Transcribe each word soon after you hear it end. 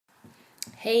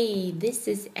Hey, this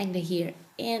is Egle here,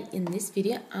 and in this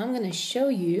video I'm gonna show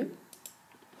you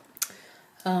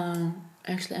how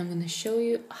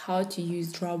to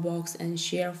use Dropbox and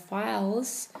share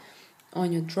files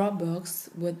on your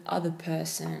Dropbox with other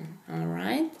person.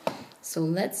 Alright, so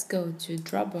let's go to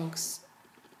Dropbox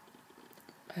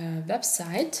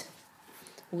website,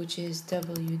 which is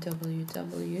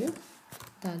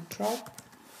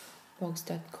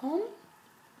www.dropbox.com,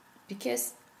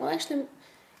 because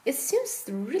it seems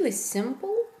really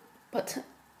simple, but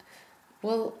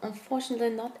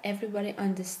unfortunately not everybody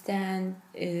understand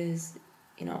is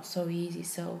so easy.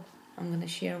 So I'm gonna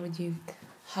share with you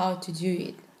how to do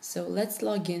it. So let's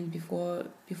log in. Before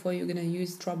you're gonna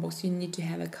use Dropbox, you need to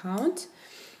have an account.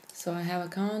 So I have an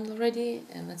account already,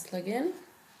 and let's log in.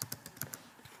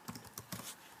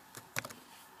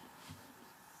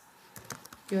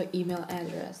 Your email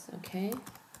address, okay?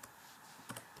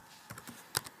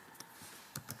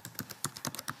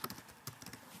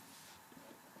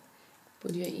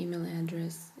 Put your email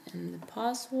address and the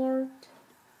password.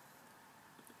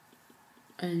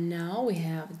 And now we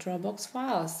have Dropbox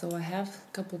files. So I have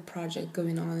a couple projects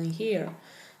going on in here.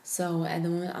 So at the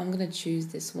moment I'm gonna choose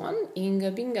this one,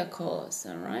 Inga Binga calls.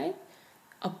 Alright.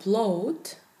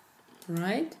 Upload.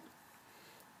 Right?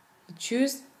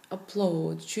 Choose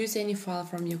upload. Choose any file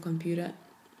from your computer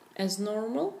as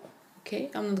normal. Okay,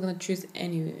 I'm not gonna choose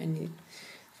any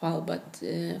file, but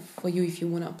for you, if you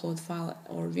want to upload file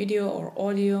or video or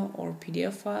audio or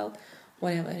PDF file,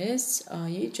 whatever it is,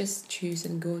 you just choose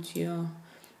and go to your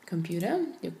computer.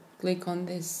 You click on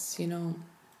this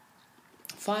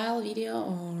file, video,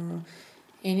 or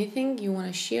anything you want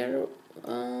to share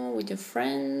with your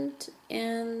friend,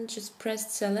 and just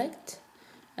press select,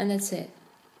 and that's it.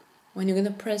 When you're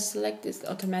gonna press select, it's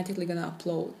automatically gonna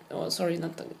upload. Oh, sorry,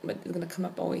 not but it's gonna come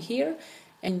up over here.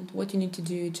 And what you need to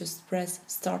do, just press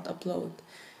start upload,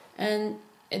 and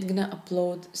it's gonna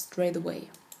upload straight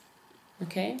away.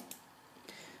 Okay,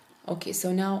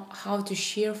 so now how to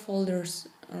share folders.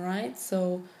 All right,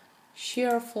 so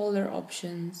share folder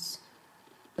options.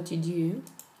 What you do,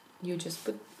 you just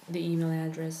put the email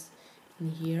address in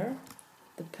here,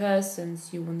 the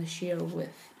persons you want to share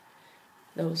with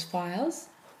those files,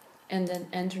 and then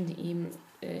enter the email,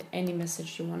 any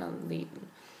message you want to leave,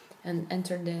 and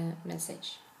enter the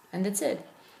message, and that's it.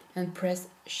 And press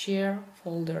share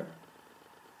folder.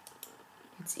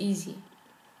 It's easy.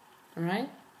 All right,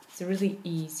 it's really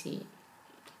easy.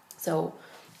 So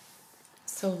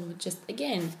just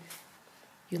again,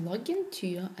 you log into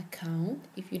your account.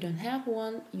 If you don't have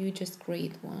one, you just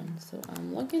create one. So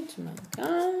I'm logged into my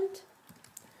account.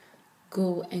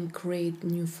 Go and create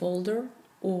new folder,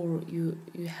 or you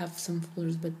have some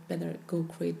folders, but better go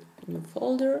create a new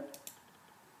folder.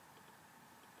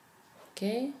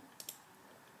 Okay,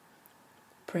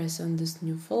 press on this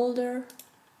new folder,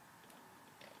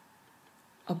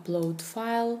 upload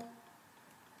file,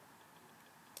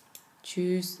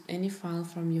 choose any file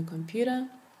from your computer.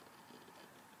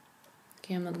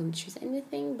 Okay, I'm not going to choose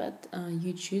anything, but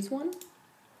you choose one,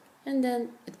 and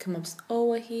then it comes up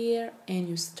over here, and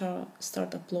you start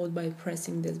upload by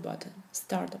pressing this button,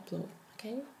 start upload.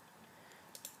 Okay,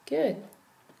 good.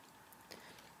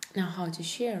 Now how to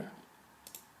share.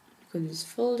 Go to this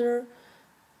folder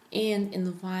and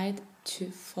invite to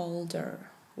folder,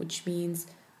 which means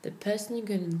the person you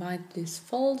can invite to this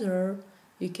folder,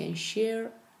 you can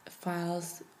share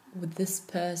files with this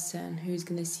person who's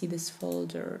gonna see this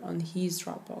folder on his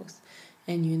Dropbox,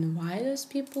 and you invite those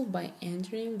people by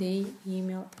entering their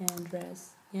email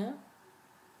address. Yeah,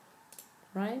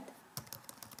 right?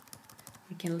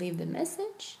 You can leave the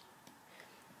message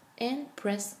and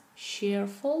press share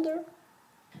folder,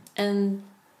 and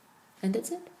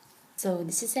that's it. So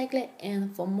this is Egle,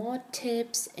 and for more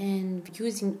tips and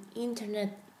using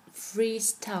internet free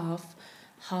stuff,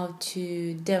 how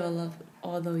to develop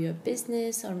although your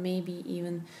business, or maybe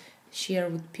even share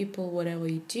with people whatever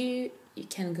you do, you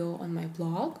can go on my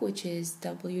blog, which is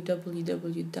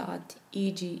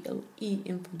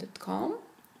www.egleinfo.com,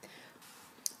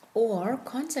 or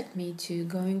contact me to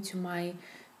going to my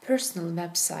personal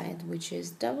website, which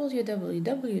is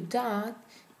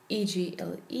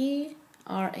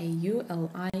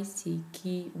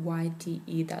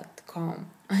www.egleraulixkyte.com.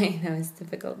 I know it's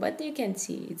difficult, but you can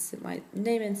see it's my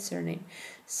name and surname.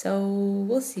 So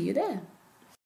we'll see you there.